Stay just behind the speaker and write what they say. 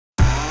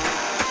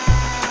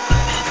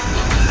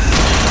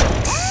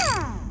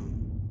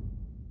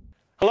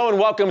Hello and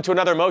welcome to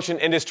another Motion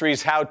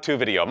Industries how-to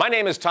video. My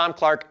name is Tom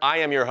Clark, I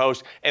am your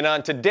host, and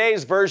on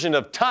today's version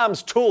of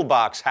Tom's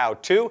Toolbox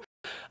how-to,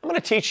 I'm going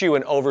to teach you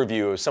an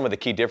overview of some of the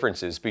key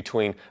differences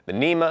between the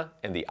NEMA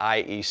and the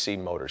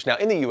IEC motors. Now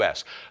in the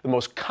US, the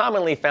most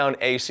commonly found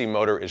AC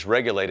motor is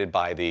regulated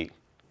by the,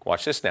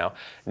 watch this now,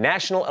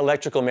 National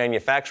Electrical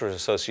Manufacturers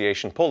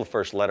Association. Pull the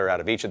first letter out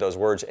of each of those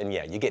words and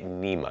yeah, you get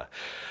NEMA.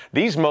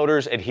 These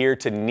motors adhere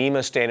to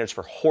NEMA standards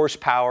for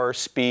horsepower,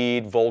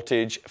 speed,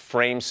 voltage,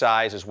 frame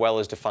size, as well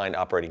as defined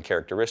operating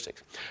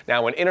characteristics.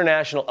 Now, an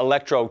International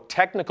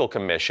Electrotechnical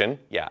Commission,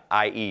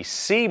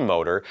 IEC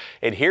motor,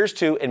 adheres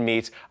to and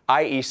meets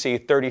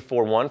IEC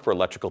 34.1 for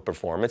electrical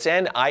performance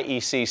and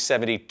IEC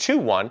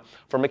 72.1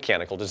 for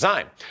mechanical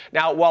design.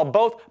 Now, while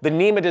both the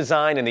NEMA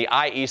design and the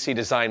IEC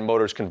design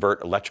motors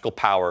convert electrical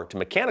power to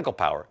mechanical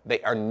power,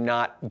 they are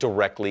not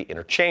directly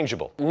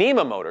interchangeable.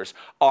 NEMA motors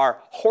are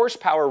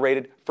horsepower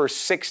rated for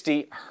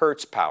 60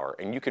 hertz power,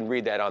 and you can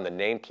read that on the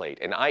nameplate.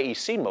 And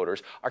IEC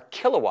motors are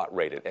kilowatt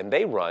rated, and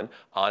they run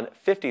on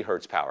 50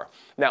 hertz power.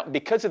 Now,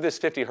 because of this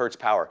 50 hertz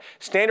power,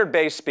 standard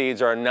base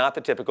speeds are not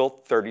the typical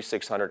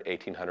 3,600,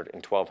 1,800,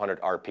 and 1,200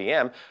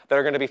 RPM that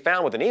are going to be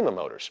found with the NEMA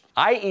motors.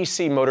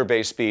 IEC motor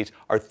base speeds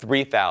are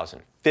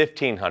 3,000,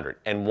 1,500,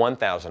 and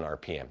 1,000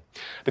 RPM.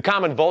 The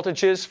common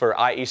voltages for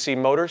IEC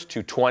motors,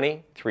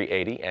 220,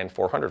 380, and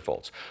 400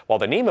 volts. While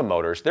the NEMA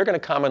motors, they're going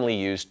to commonly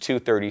use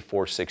 230,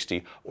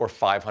 460, or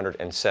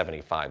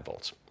 575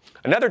 volts.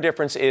 Another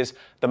difference is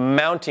the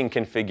mounting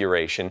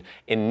configuration.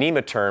 In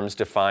NEMA terms,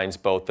 defines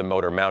both the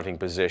motor mounting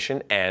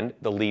position and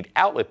the lead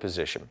outlet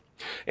position.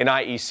 In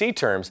IEC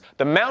terms,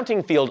 the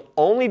mounting field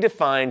only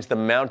defines the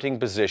mounting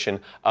position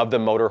of the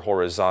motor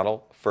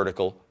horizontal,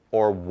 vertical,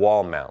 or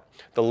wall mount.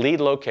 The lead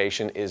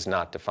location is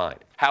not defined.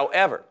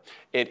 However,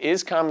 it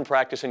is common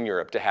practice in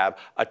Europe to have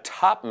a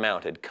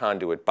top-mounted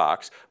conduit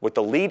box with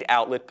the lead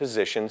outlet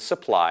position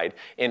supplied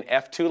in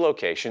F2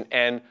 location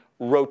and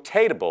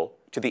rotatable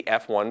to the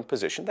F1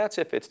 position. That's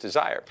if it's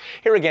desired.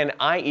 Here again,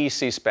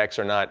 IEC specs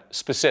are not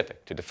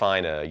specific to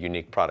define a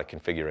unique product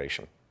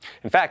configuration.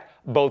 In fact,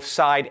 both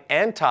side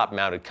and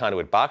top-mounted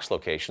conduit box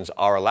locations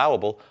are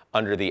allowable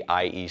under the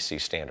IEC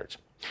standards.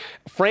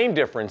 Frame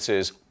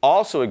differences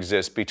also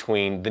exist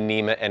between the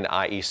NEMA and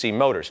IEC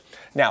motors.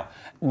 Now,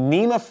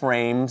 NEMA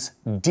frames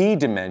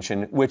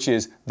D-dimension, which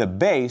is the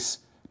base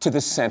to the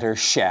center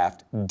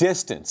shaft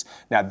distance.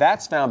 Now,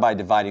 that's found by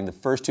dividing the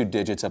first two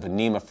digits of a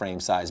NEMA frame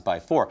size by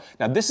 4.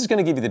 Now, this is going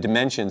to give you the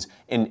dimensions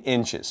in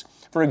inches.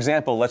 For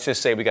example, let's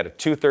just say we got a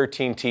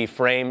 213T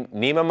frame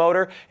NEMA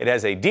motor. It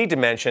has a D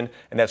dimension,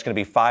 and that's going to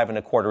be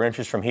 5¼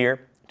 inches from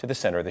here to the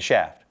center of the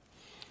shaft.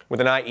 With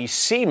an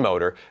IEC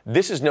motor,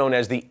 this is known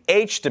as the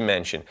H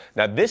dimension.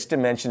 Now, this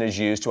dimension is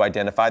used to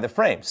identify the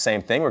frame.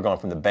 Same thing, we're going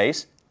from the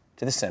base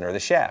to the center of the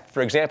shaft.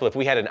 For example, if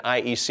we had an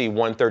IEC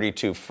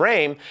 132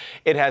 frame,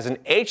 it has an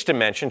H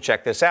dimension,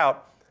 check this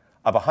out,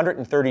 of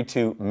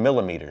 132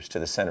 millimeters to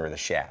the center of the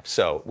shaft.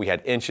 So we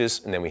had inches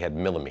and then we had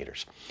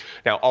millimeters.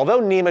 Now, although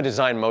NEMA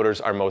design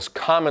motors are most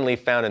commonly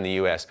found in the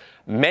US,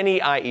 many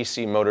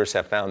IEC motors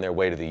have found their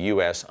way to the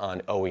US on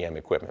OEM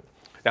equipment.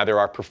 Now, there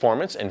are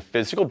performance and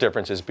physical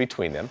differences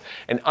between them,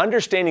 and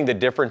understanding the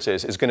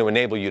differences is going to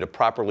enable you to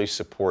properly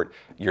support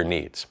your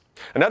needs.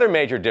 Another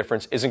major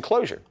difference is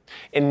enclosure.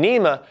 In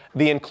NEMA,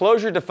 the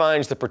enclosure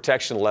defines the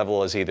protection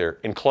level as either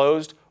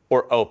enclosed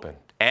or open,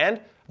 and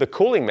the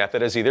cooling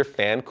method is either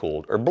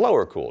fan-cooled or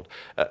blower-cooled.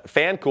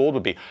 Fan-cooled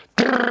would be,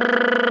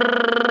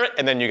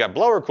 and then you got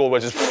blower-cooled,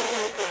 which is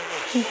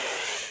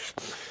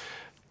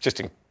just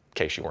in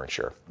case you weren't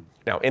sure.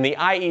 Now, in the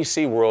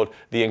IEC world,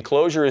 the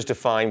enclosure is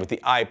defined with the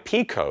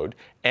IP code,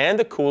 and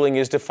the cooling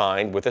is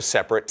defined with a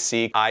separate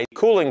CI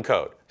cooling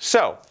code.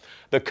 So,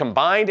 the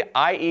combined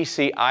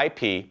IEC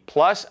IP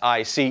plus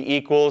IC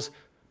equals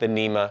the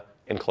NEMA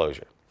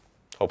enclosure.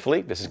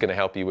 Hopefully, this is going to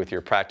help you with your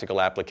practical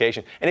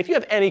application. And if you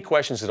have any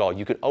questions at all,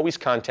 you can always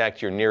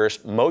contact your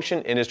nearest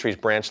Motion Industries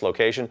branch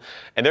location,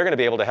 and they're going to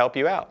be able to help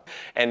you out.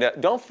 And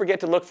don't forget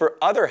to look for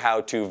other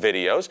how-to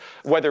videos,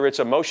 whether it's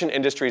a Motion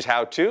Industries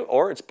how-to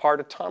or it's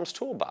part of Tom's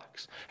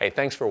Toolbox. Hey,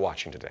 thanks for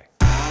watching today.